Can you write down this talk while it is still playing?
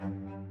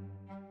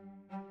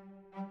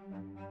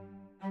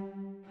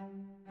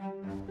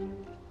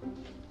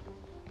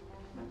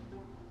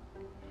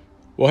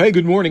Well, hey,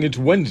 good morning. It's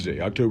Wednesday,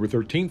 October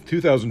 13th,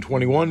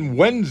 2021.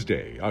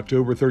 Wednesday,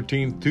 October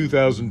 13th,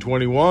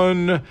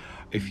 2021.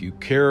 If you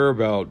care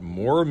about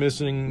more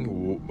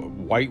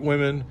missing white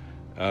women,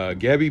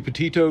 Gabby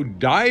Petito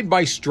died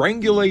by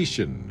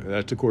strangulation.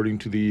 That's according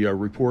to the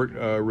report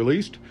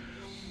released.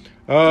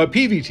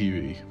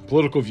 PVTV,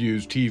 Political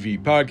Views TV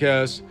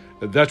Podcast.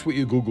 That's what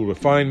you Google to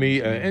find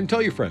me. And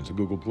tell your friends to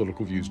Google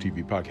Political Views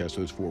TV Podcast,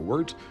 those 4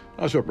 words.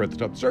 I'll show up right at the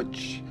top of the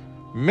search.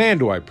 Man,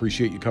 do I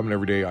appreciate you coming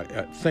every day.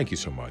 Thank you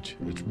so much.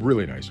 It's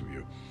really nice of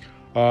you.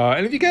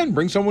 And if you can,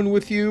 bring someone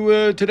with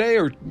you today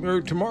or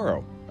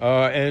tomorrow.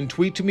 And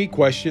tweet to me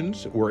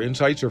questions or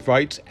insights or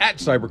fights at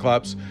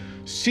Cyberclops,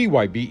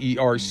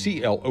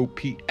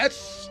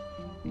 CYBERCLOPS.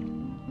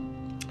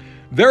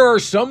 There are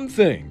some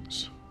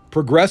things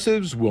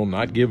progressives will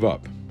not give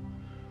up.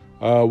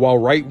 While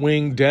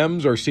right-wing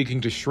Dems are seeking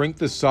to shrink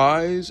the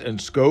size and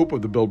scope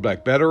of the Build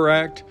Back Better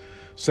Act,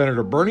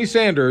 Senator Bernie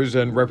Sanders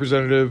and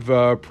Representative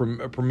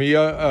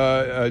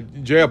Pramila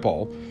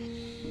Jayapal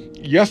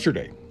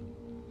yesterday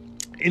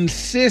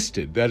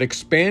insisted that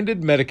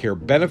expanded Medicare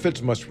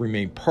benefits must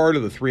remain part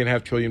of the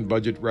 $3.5 trillion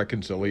budget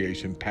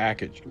reconciliation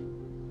package.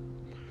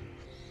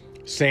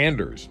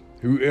 Sanders,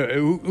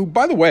 who,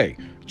 by the way,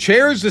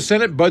 chairs the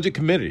Senate Budget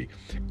Committee,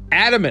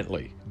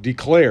 adamantly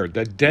declared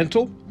that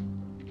dental,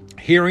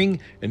 hearing,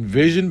 and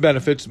vision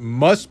benefits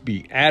must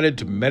be added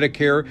to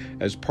Medicare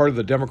as part of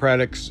the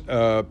Democrats'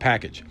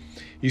 package.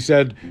 He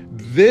said,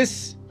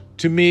 "This,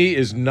 to me,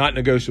 is not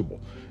negotiable.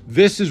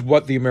 This is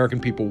what the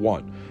American people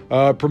want."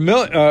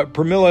 Pramila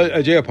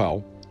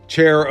Jayapal,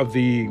 chair of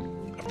the,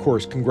 of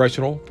course,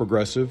 Congressional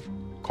Progressive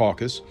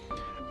Caucus,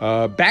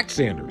 backed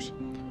Sanders,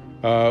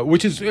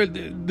 which is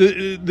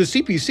the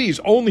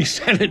CPC's only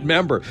Senate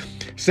member,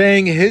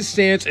 saying his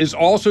stance is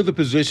also the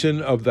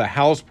position of the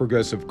House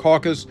Progressive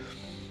Caucus.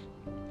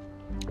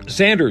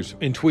 Sanders,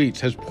 in tweets,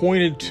 has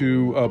pointed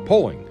to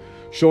polling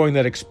showing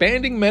that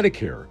expanding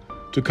Medicare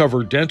to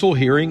cover dental,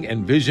 hearing,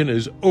 and vision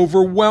is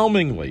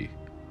overwhelmingly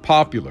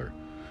popular,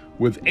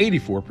 with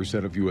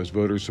 84% of U.S.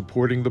 voters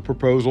supporting the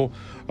proposal.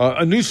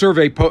 A new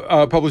survey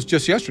published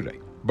just yesterday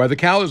by the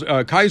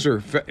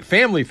Kaiser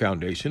Family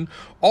Foundation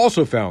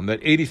also found that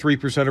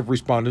 83% of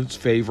respondents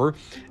favor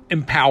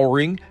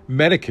empowering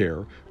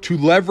Medicare to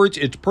leverage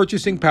its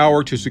purchasing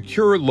power to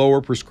secure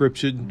lower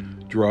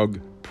prescription drug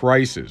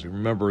prices.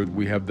 Remember,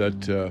 we have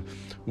that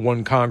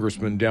one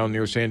congressman down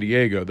near San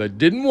Diego that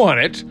didn't want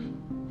it.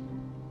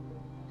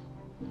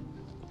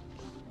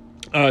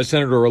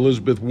 Senator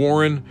Elizabeth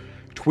Warren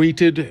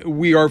tweeted,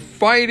 "We are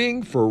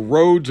fighting for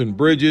roads and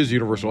bridges,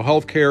 universal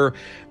health care,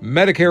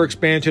 Medicare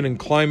expansion, and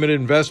climate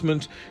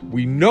investments.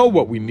 We know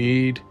what we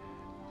need,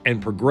 and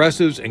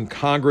progressives in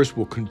Congress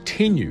will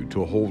continue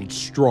to hold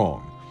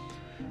strong.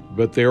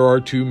 But there are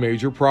 2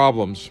 major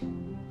problems.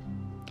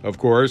 Of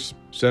course,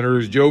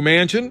 Senators Joe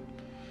Manchin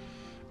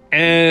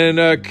and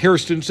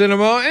Kyrsten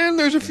Sinema, and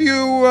there's a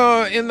few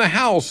in the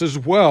House as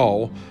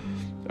well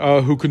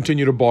who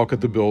continue to balk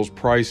at the bill's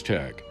price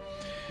tag.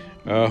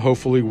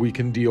 Hopefully we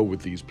can deal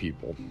with these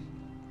people.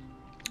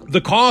 The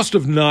cost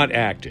of not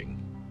acting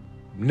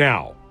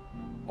now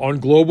on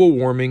global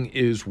warming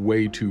is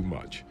way too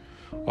much.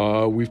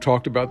 We've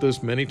talked about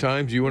this many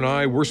times, you and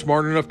I. We're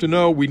smart enough to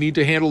know we need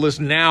to handle this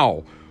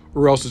now,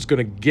 or else it's going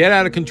to get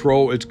out of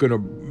control. It's going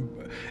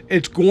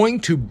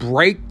to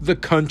break the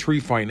country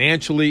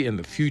financially in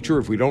the future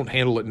if we don't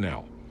handle it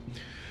now.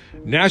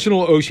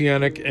 National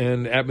Oceanic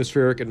and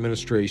Atmospheric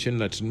Administration,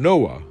 that's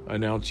NOAA,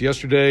 announced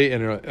yesterday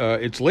in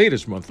its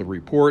latest monthly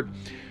report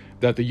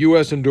that the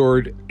U.S.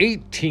 endured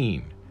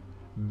 $18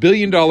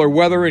 billion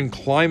weather and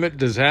climate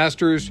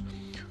disasters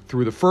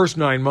through the first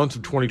 9 months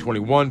of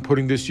 2021,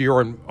 putting this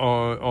year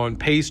on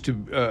pace to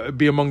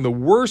be among the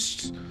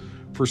worst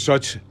for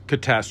such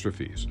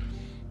catastrophes.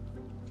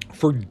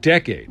 For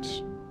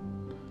decades,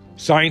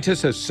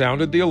 scientists have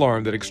sounded the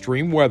alarm that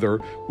extreme weather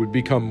would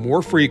become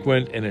more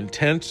frequent and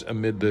intense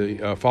amid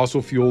the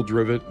fossil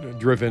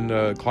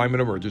fuel-driven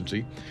climate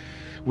emergency,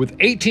 with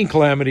 18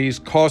 calamities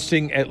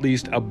costing at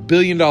least $1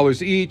 billion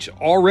each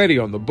already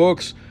on the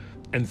books,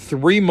 and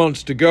 3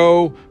 months to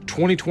go.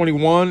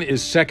 2021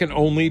 is second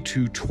only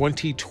to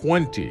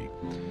 2020,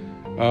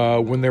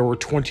 when there were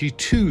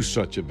 22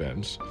 such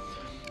events.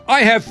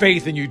 I have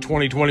faith in you,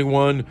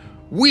 2021.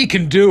 We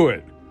can do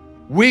it.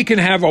 We can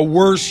have a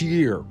worse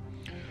year.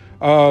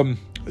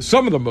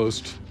 Some of the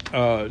most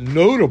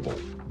notable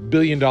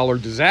billion-dollar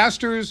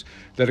disasters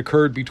that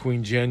occurred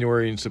between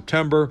January and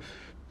September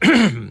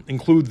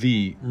include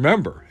the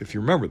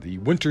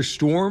winter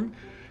storm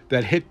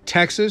that hit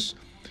Texas,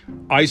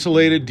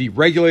 isolated,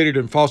 deregulated,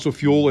 and fossil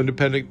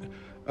fuel-dependent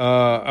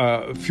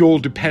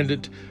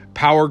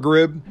power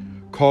grid,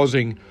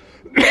 causing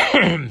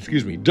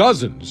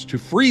dozens to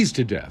freeze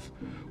to death,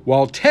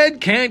 while Ted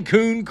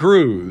Cancun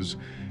Cruz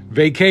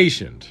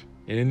vacationed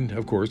in,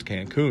 of course,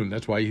 Cancun.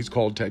 That's why he's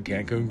called Ted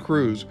Cancun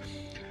Cruz.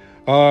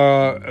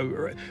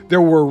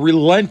 There were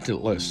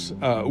relentless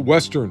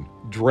western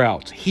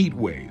droughts, heat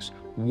waves,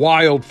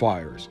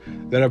 wildfires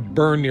that have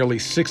burned nearly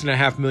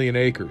 6.5 million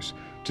acres,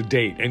 to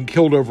date and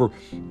killed over.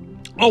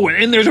 Oh,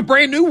 and there's a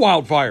brand new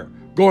wildfire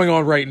going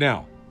on right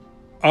now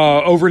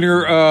over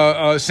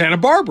near Santa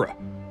Barbara.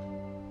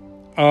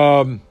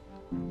 And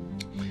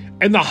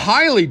the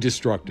highly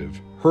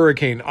destructive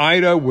Hurricane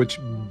Ida, which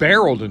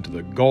barreled into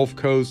the Gulf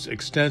Coast's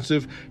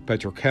extensive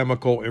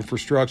petrochemical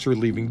infrastructure,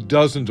 leaving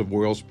dozens of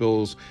oil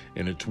spills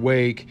in its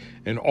wake,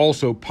 and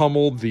also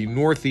pummeled the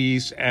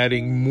Northeast,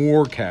 adding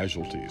more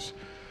casualties.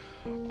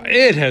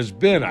 It has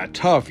been a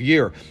tough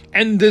year.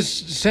 And this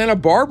Santa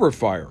Barbara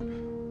fire,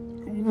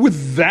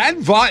 with that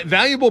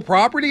valuable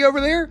property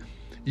over there,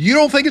 you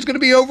don't think it's going to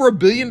be over $1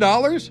 billion?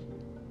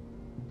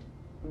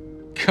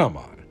 Come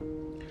on.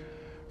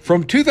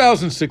 From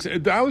 2006,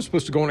 I was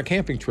supposed to go on a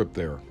camping trip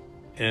there,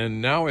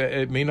 and now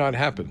it may not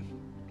happen.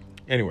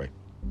 Anyway,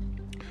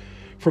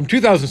 from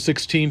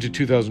 2016 to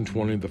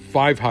 2020, the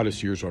 5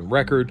 hottest years on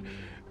record,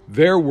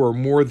 there were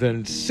more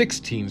than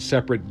 16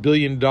 separate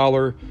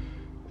billion-dollar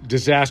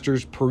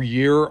disasters per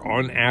year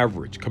on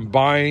average.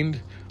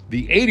 Combined,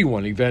 the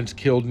 81 events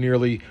killed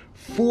nearly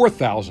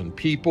 4,000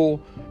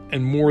 people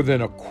and more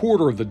than a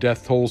quarter of the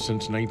death toll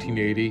since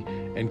 1980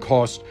 and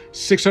cost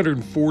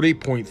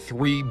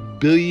 $640.3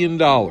 billion,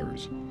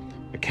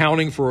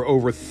 accounting for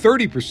over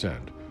 30%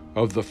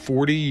 of the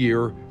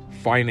 40-year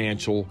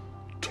financial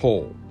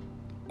toll.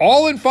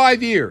 All in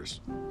 5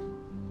 years.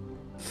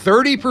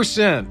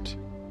 30%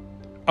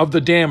 of the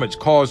damage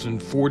caused in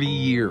 40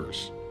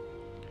 years.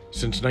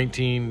 Since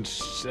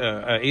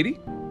 1980?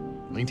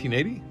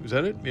 1980? Was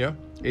that it? Yeah.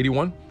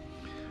 81?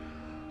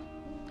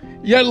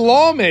 Yet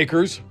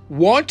lawmakers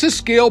want to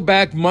scale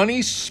back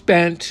money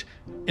spent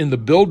in the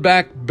Build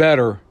Back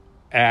Better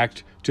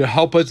Act to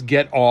help us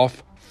get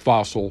off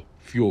fossil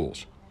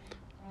fuels.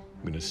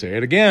 I'm going to say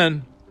it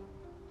again.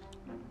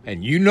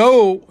 And you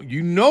know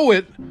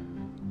it.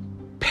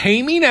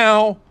 Pay me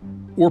now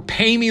or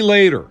pay me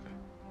later.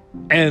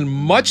 And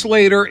much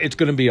later, it's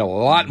going to be a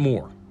lot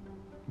more.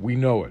 We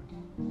know it.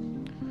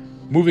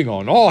 Moving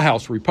on, all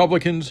House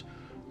Republicans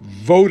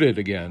voted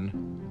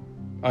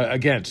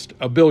against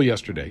a bill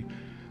yesterday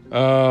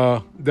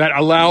that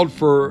allowed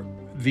for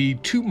the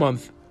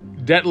 2-month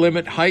debt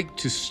limit hike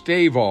to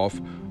stave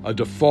off a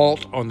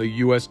default on the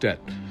U.S.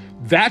 debt.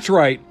 That's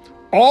right.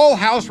 All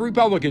House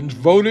Republicans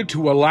voted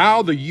to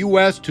allow the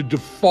U.S. to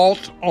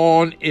default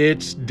on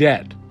its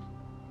debt.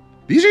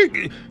 These are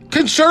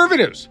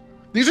conservatives.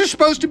 These are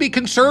supposed to be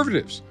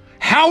conservatives.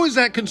 How is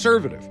that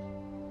conservative?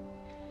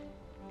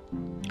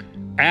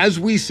 As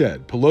we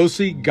said,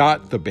 Pelosi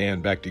got the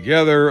band back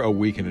together a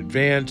week in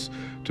advance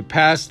to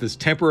pass this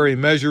temporary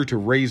measure to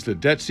raise the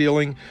debt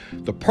ceiling.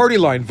 The party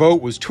line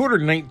vote was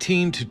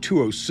 219 to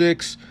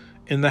 206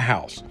 in the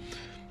House.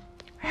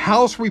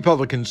 House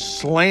Republicans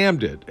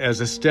slammed it as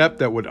a step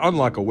that would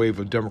unlock a wave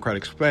of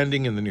Democratic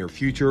spending in the near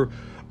future.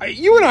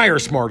 You and I are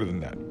smarter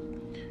than that.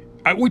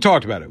 We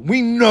talked about it.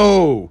 We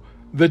know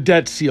the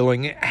debt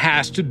ceiling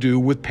has to do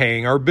with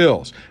paying our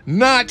bills,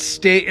 not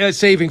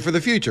saving for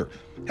the future.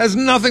 Has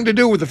nothing to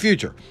do with the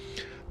future.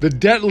 The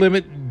debt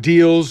limit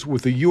deals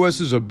with the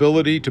U.S.'s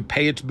ability to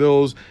pay its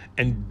bills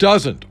and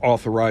doesn't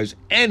authorize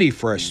any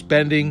fresh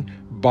spending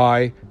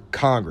by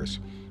Congress.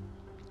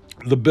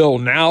 The bill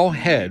now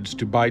heads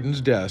to Biden's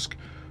desk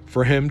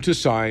for him to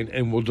sign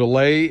and will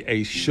delay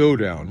a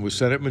showdown with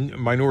Senate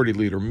Minority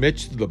Leader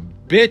Mitch the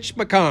Bitch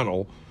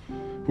McConnell,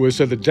 who has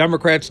said the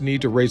Democrats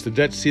need to raise the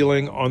debt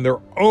ceiling on their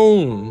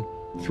own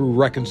through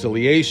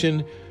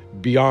reconciliation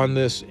beyond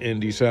this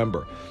in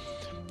December.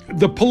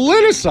 The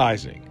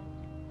politicizing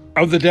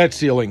of the debt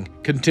ceiling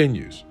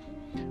continues.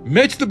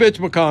 Mitch the Bitch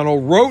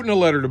McConnell wrote in a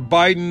letter to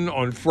Biden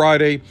on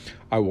Friday,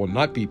 "I will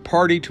not be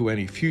party to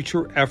any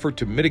future effort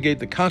to mitigate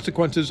the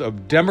consequences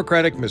of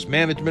Democratic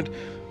mismanagement."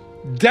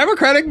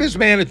 Democratic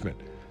mismanagement.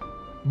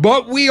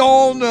 But we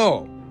all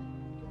know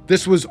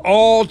this was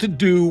all to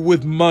do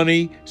with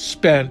money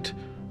spent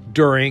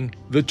during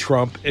the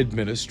Trump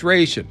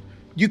administration.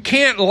 You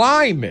can't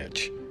lie,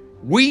 Mitch.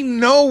 We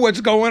know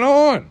what's going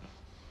on.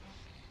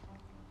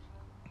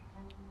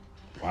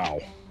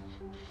 Wow.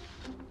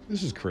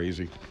 This is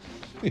crazy.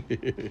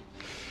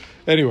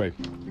 Anyway,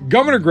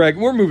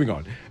 we're moving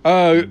on.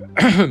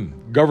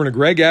 Governor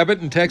Greg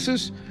Abbott in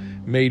Texas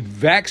made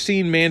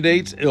vaccine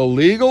mandates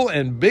illegal,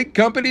 and big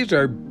companies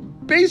are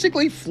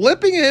basically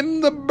flipping him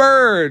the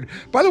bird.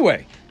 By the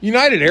way,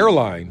 United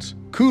Airlines,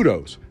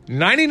 kudos,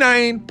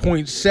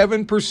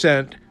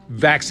 99.7%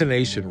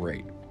 vaccination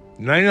rate.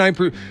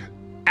 99%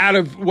 out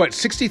of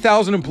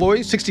 60,000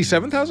 employees,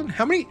 67,000?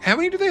 How many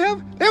do they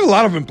have? They have a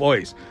lot of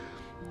employees.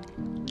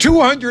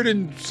 200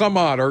 and some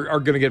odd are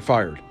going to get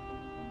fired,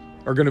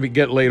 are going to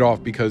get laid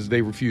off because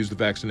they refuse the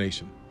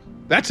vaccination.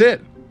 That's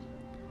it.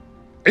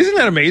 Isn't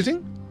that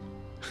amazing?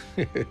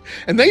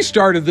 And they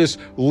started this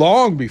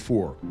long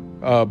before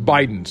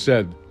Biden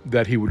said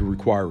that he would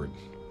require it.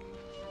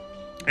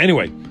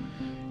 Anyway,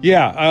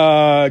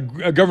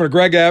 Governor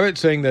Greg Abbott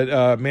saying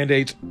that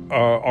mandates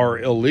are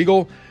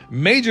illegal.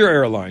 Major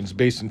airlines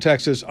based in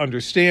Texas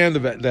understand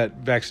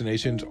that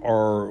vaccinations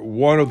are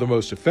one of the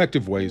most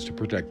effective ways to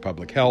protect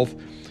public health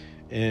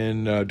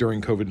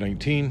during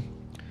COVID-19.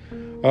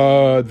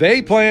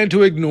 They plan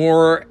to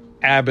ignore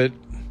Abbott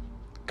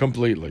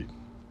completely.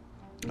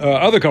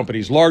 Other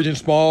companies, large and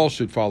small,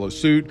 should follow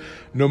suit,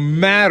 no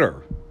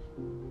matter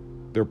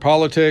their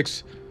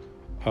politics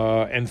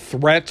and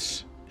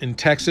threats in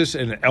Texas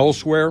and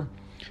elsewhere.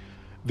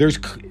 There's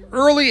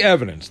early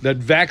evidence that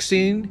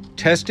vaccine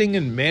testing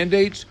and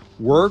mandates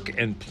work,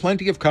 and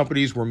plenty of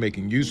companies were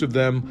making use of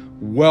them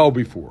well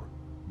before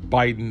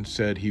Biden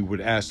said he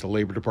would ask the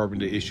Labor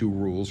Department to issue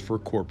rules for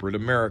corporate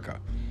America.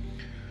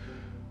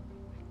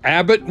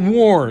 Abbott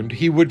warned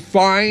he would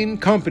fine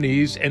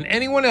companies and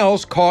anyone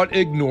else caught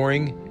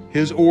ignoring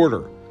his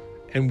order,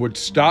 and would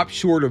stop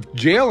short of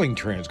jailing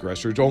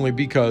transgressors only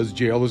because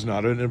jail is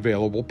not an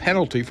available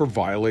penalty for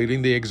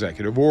violating the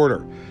executive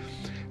order.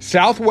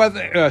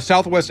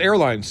 Southwest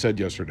Airlines said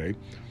yesterday,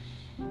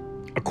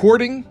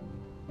 according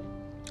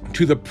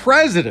to the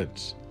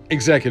president's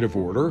executive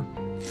order,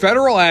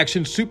 federal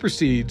action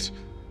supersedes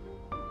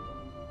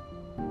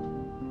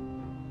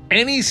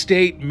any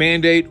state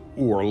mandate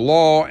or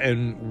law,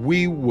 and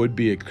we would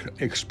be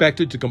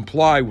expected to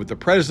comply with the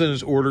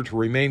president's order to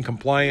remain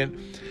compliant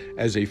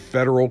as a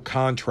federal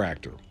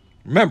contractor.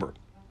 Remember,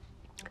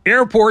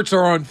 airports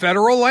are on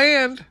federal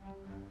land.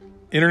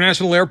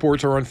 International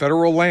airports are on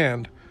federal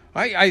land.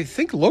 I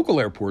think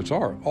local airports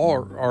are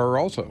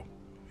also,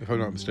 if I'm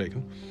not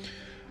mistaken.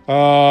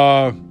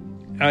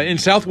 And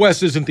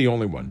Southwest isn't the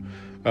only one.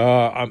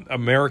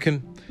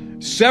 American.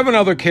 7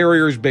 other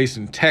carriers based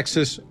in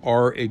Texas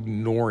are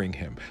ignoring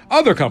him.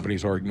 Other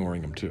companies are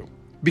ignoring him too,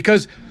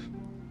 because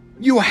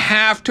you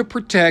have to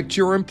protect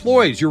your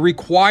employees. You're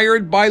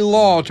required by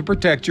law to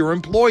protect your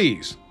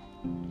employees.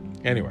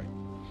 Anyway,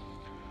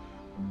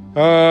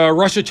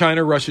 Russia,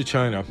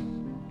 China.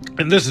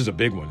 And this is a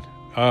big one.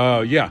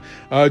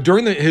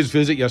 During his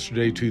visit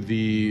yesterday to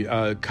the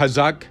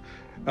Kazakh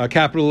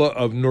capital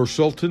of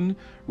Nur-Sultan,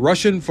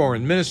 Russian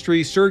Foreign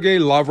Ministry Sergei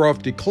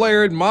Lavrov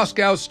declared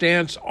Moscow's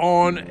stance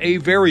on a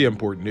very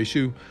important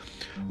issue.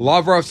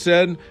 Lavrov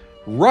said,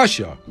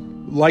 Russia,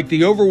 like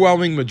the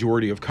overwhelming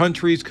majority of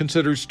countries,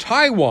 considers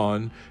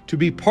Taiwan to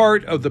be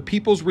part of the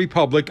People's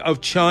Republic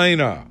of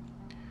China.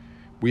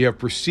 We have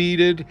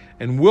proceeded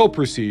and will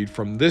proceed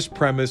from this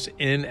premise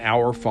in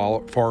our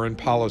foreign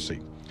policy.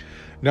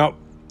 Now,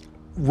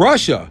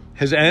 Russia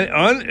has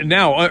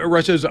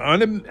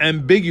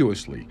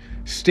unambiguously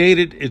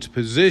stated its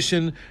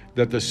position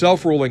that the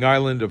self-ruling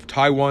island of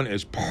Taiwan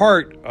is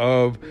part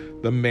of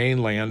the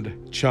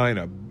mainland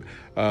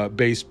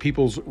China-based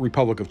People's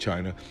Republic of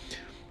China.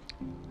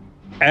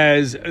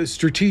 As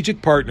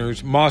strategic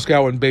partners,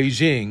 Moscow and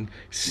Beijing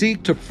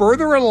seek to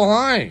further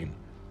align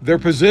their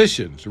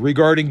positions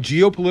regarding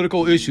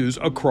geopolitical issues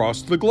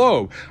across the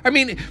globe. I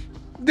mean,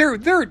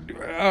 they're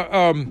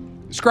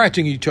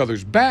scratching each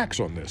other's backs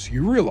on this,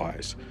 you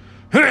realize.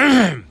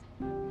 But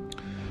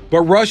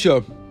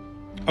Russia,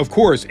 of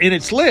course, in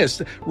its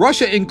list,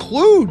 Russia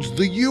includes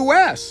the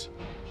U.S.,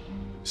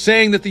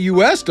 saying that the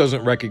U.S.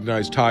 doesn't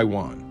recognize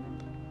Taiwan,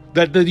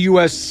 that the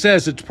U.S.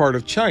 says it's part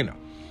of China.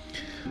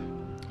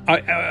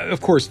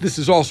 Of course, this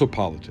is also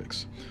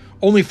politics.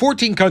 Only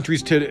 14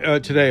 countries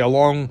today,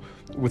 along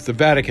with the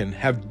Vatican,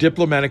 have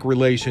diplomatic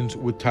relations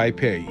with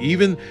Taipei.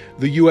 Even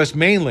the U.S.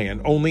 mainland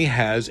only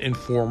has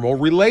informal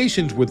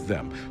relations with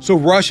them. So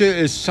Russia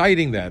is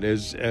citing that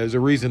as a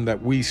reason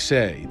that we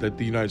say, that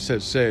the United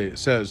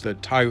States says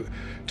that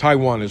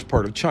Taiwan is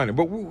part of China,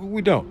 but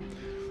we don't.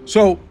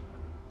 So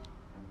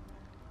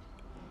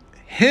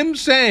him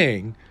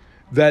saying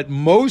that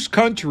most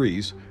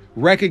countries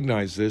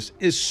recognize this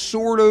is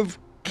sort of,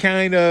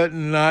 kind of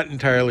not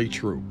entirely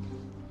true.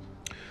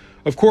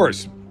 Of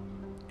course,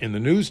 in the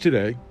news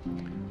today,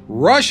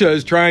 Russia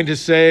is trying to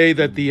say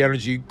that the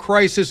energy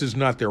crisis is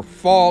not their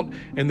fault,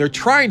 and they're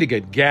trying to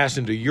get gas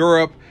into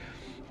Europe.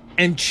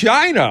 And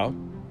China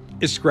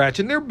is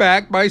scratching their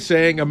back by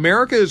saying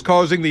America is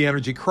causing the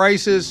energy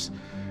crisis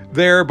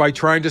there by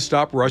trying to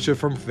stop Russia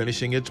from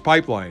finishing its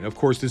pipeline. Of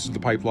course, this is the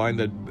pipeline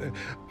that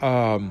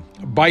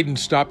Biden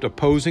stopped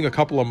opposing a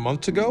couple of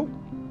months ago,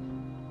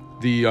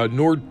 the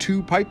Nord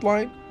 2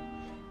 pipeline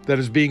that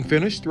is being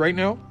finished right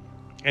now.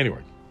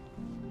 Anyway,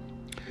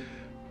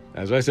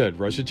 as I said,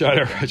 Russia,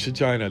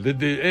 China.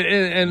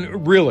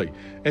 And really,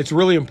 it's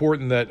really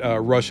important that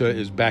Russia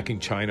is backing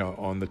China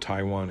on the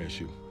Taiwan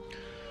issue.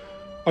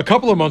 A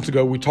couple of months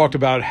ago, we talked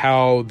about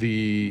how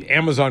the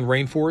Amazon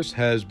rainforest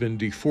has been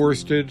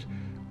deforested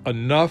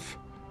enough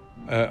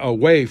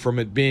away from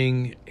it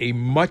being a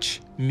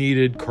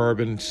much-needed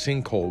carbon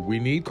sinkhole. We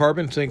need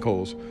carbon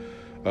sinkholes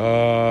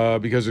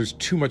because there's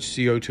too much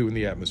CO2 in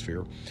the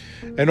atmosphere.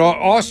 An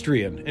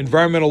Austrian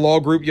environmental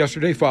law group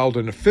yesterday filed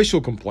an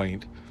official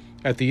complaint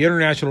at the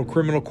International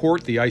Criminal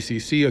Court, the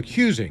ICC,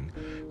 accusing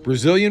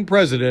Brazilian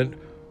President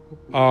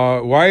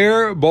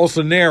Jair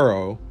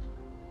Bolsonaro,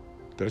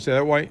 did I say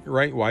that right?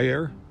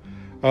 Jair?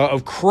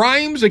 Of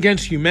crimes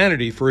against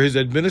humanity for his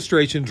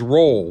administration's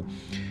role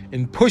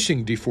in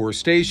pushing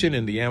deforestation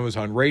in the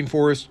Amazon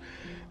rainforest.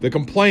 The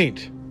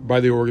complaint by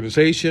the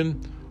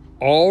organization,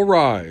 All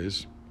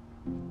Rise,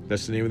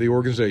 that's the name of the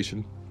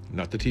organization,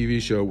 not the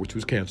TV show, which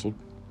was canceled.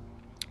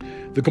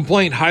 The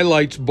complaint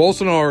highlights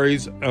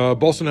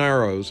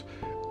Bolsonaro's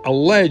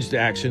alleged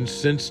actions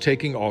since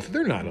taking office.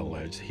 They're not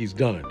alleged. He's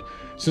done it.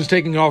 Since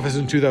taking office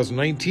in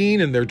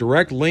 2019, and they're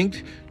direct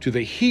linked to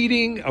the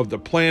heating of the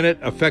planet,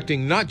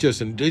 affecting not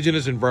just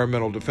indigenous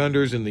environmental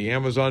defenders in the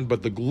Amazon,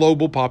 but the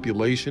global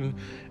population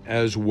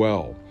as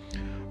well.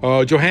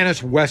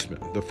 Johannes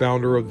Westman, the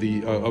founder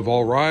of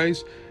All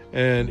Rise,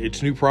 and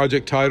its new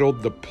project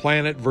titled The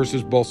Planet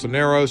versus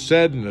Bolsonaro,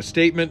 said in a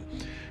statement,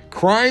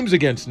 "Crimes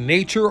against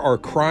nature are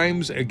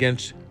crimes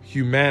against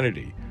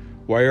humanity.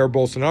 Jair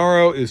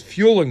Bolsonaro is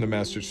fueling the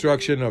mass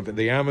destruction of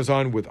the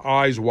Amazon with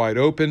eyes wide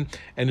open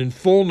and in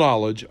full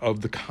knowledge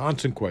of the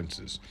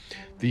consequences.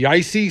 The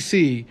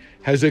ICC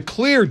has a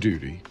clear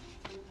duty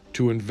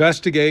to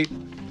investigate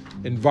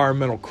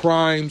environmental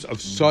crimes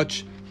of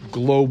such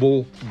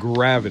global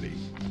gravity."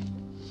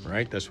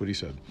 Right? That's what he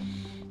said.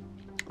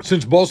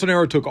 Since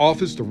Bolsonaro took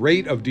office, the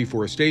rate of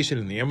deforestation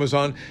in the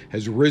Amazon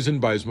has risen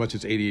by as much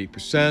as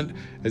 88%,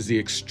 as the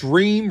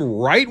extreme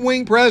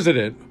right-wing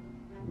president,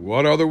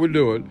 what other would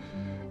do it,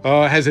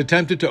 has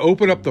attempted to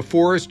open up the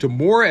forest to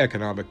more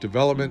economic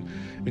development.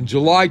 In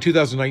July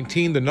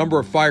 2019, the number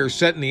of fires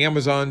set in the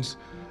Amazons,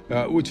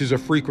 which is a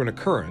frequent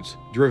occurrence,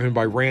 driven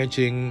by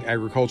ranching,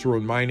 agricultural,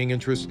 and mining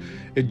interests,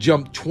 it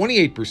jumped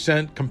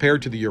 28%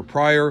 compared to the year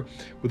prior,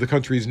 with the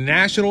country's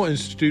National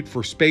Institute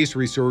for Space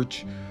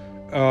Research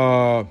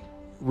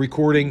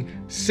recording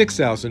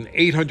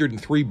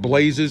 6,803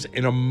 blazes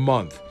in a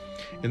month.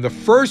 In the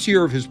first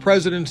year of his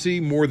presidency,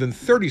 more than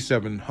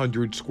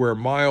 3,700 square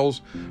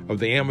miles of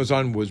the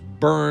Amazon was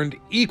burned,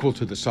 equal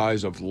to the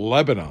size of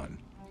Lebanon.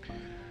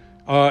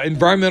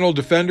 Environmental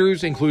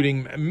defenders,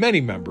 including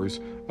many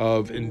members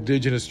of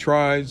indigenous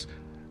tribes,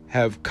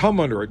 have come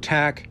under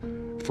attack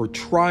for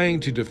trying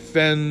to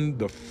defend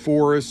the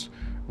forest,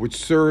 which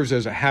serves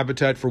as a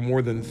habitat for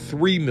more than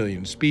 3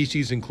 million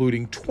species,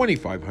 including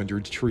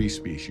 2,500 tree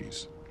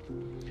species.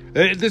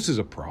 This is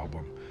a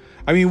problem.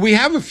 I mean, we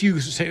have a few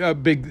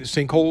big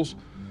sinkholes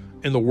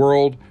in the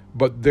world,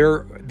 but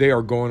they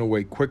are going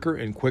away quicker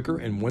and quicker.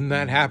 And when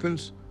that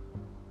happens,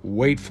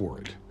 wait for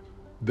it.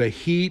 The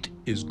heat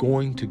is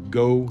going to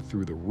go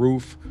through the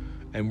roof,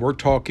 and we're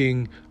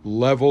talking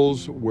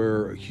levels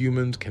where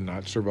humans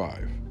cannot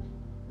survive.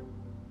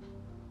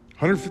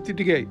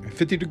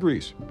 150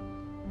 degrees.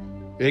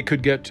 It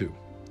could get to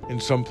in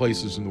some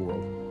places in the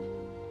world.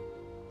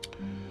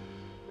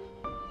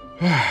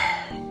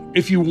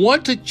 If you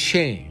want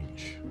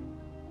change,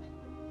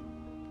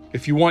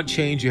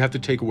 you have to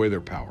take away their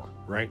power,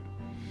 right?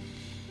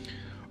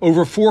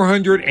 Over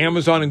 400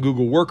 Amazon and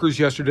Google workers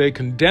yesterday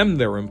condemned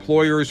their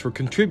employers for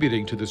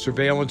contributing to the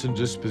surveillance and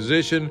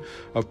disposition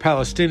of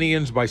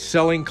Palestinians by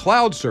selling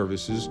cloud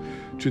services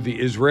to the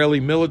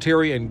Israeli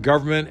military and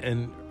government,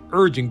 and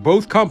urging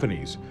both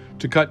companies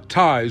to cut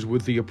ties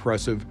with the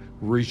oppressive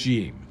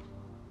regime.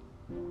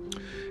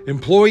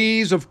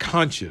 Employees of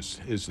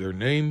Conscious is their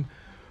name.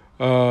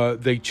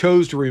 They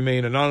chose to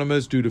remain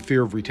anonymous due to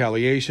fear of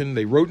retaliation.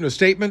 They wrote in a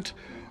statement,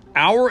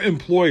 "Our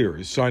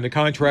employers signed a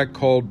contract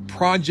called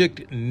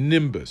Project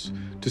Nimbus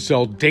to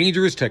sell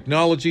dangerous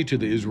technology to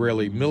the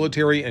Israeli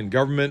military and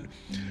government.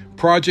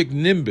 Project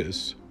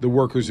Nimbus," the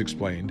workers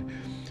explained,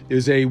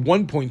 "is a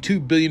 $1.2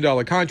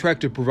 billion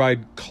contract to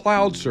provide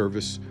cloud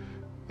services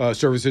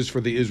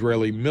for the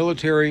Israeli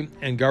military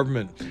and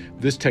government.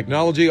 This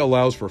technology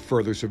allows for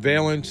further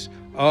surveillance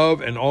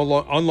of and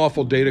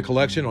unlawful data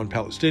collection on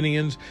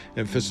Palestinians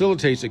and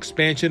facilitates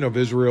expansion of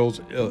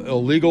Israel's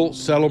illegal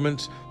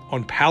settlements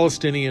on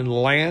Palestinian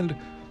land,"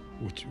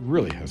 which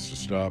really has to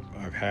stop.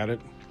 I've had it.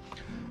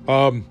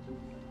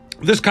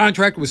 This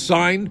contract was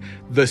signed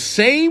the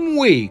same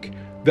week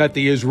that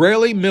the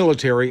Israeli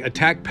military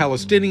attacked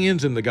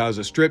Palestinians in the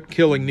Gaza Strip,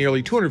 killing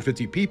nearly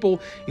 250 people,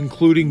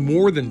 including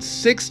more than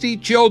 60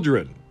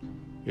 children.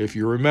 If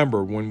you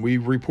remember, when we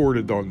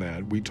reported on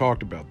that, we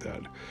talked about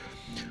that.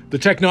 The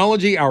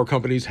technology our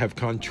companies have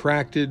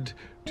contracted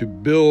to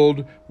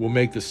build will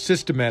make the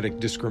systematic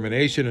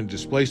discrimination and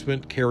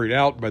displacement carried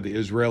out by the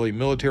Israeli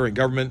military and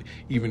government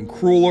even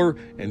crueler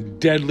and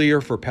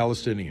deadlier for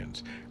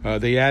Palestinians.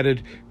 They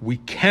added, "We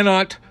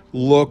cannot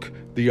look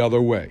the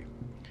other way,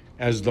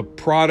 as the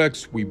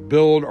products we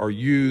build are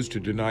used to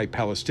deny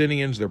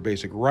Palestinians their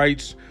basic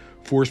rights,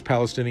 force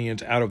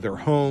Palestinians out of their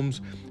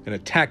homes, and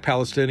attack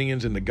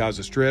Palestinians in the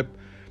Gaza Strip,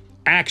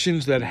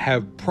 actions that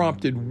have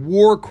prompted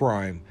war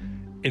crime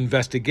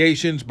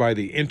investigations by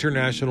the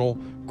International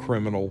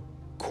Criminal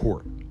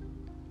Court."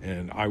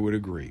 And I would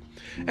agree.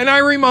 And I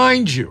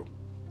remind you,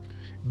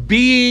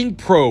 being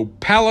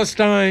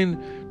pro-Palestine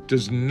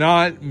does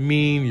not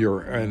mean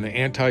you're an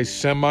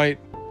anti-Semite.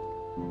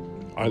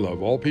 I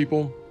love all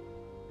people.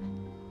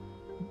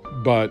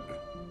 But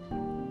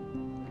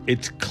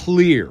it's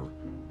clear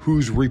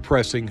who's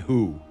repressing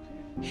who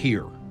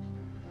here.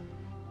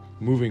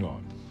 Moving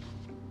on.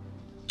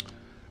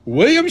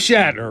 William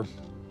Shatner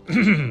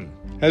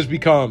has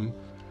become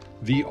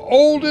the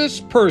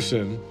oldest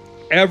person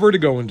ever to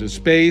go into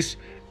space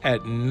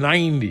at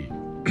 90.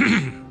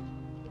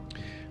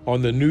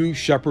 On the New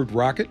Shepard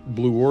rocket,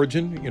 Blue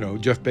Origin,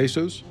 Jeff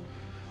Bezos.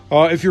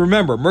 If you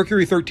remember,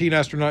 Mercury 13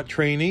 astronaut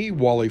trainee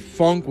Wally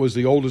Funk was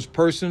the oldest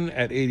person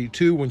at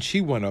 82 when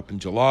she went up in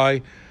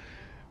July.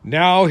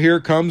 Now here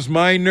comes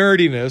my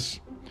nerdiness.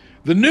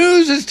 The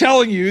news is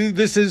telling you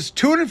this is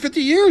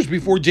 250 years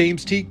before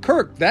James T.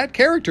 Kirk, that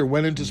character,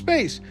 went into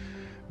space.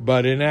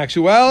 But in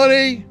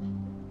actuality,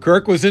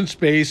 Kirk was in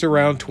space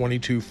around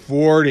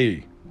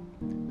 2240.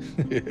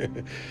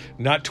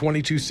 Not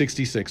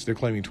 2266. They're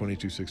claiming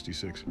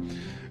 2266.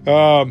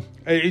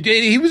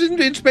 He was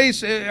in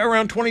space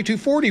around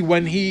 2240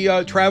 when he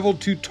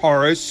traveled to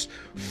Taurus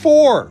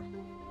 4.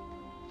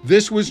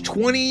 This was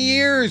 20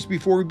 years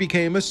before he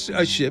became a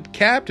ship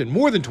captain.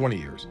 More than 20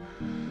 years.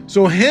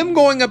 So him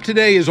going up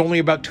today is only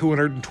about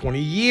 220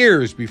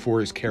 years before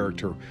his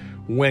character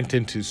went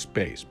into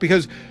space.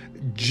 Because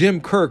Jim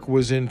Kirk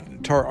was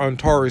on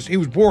Taurus. He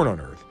was born on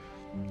Earth.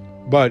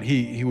 But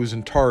he was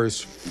in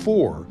Taurus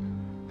 4.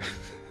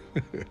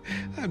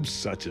 I'm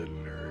such a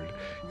nerd.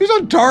 He was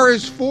on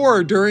Taurus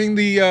 4 during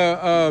the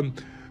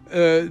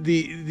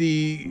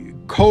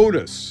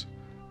CODIS,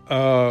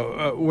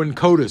 when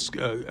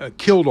CODIS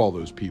killed all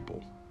those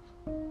people.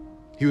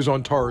 He was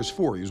on Taurus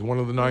 4. He was one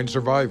of the 9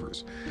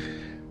 survivors.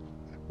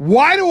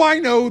 Why do I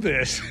know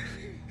this?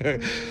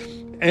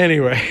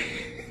 Anyway,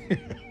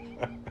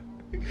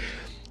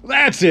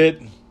 that's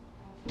it.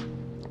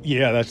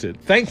 Yeah, that's it.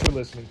 Thanks for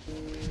listening.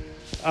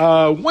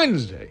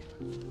 Wednesday,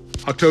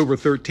 October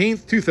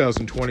 13th,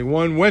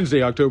 2021.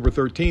 Wednesday, October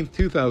 13th,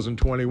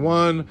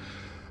 2021.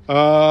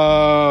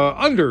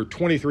 Under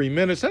 23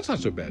 minutes. That's not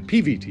so bad.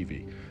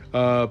 PVTV.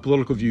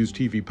 Political Views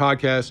TV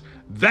podcast.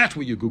 That's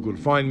what you Google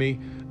to find me.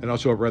 And I'll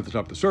show up right at the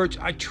top of the search.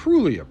 I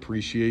truly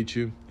appreciate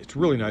you. It's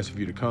really nice of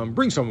you to come.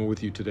 Bring someone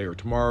with you today or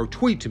tomorrow.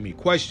 Tweet to me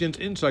questions,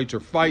 insights,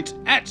 or fights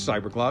at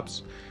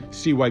Cyberclops.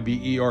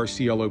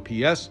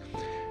 CYBERCLOPS.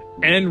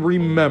 And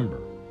remember,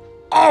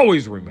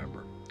 always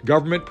remember,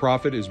 government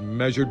profit is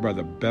measured by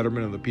the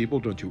betterment of the people.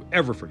 Don't you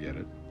ever forget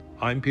it.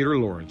 I'm Peter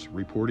Lawrence,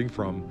 reporting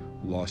from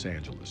Los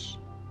Angeles.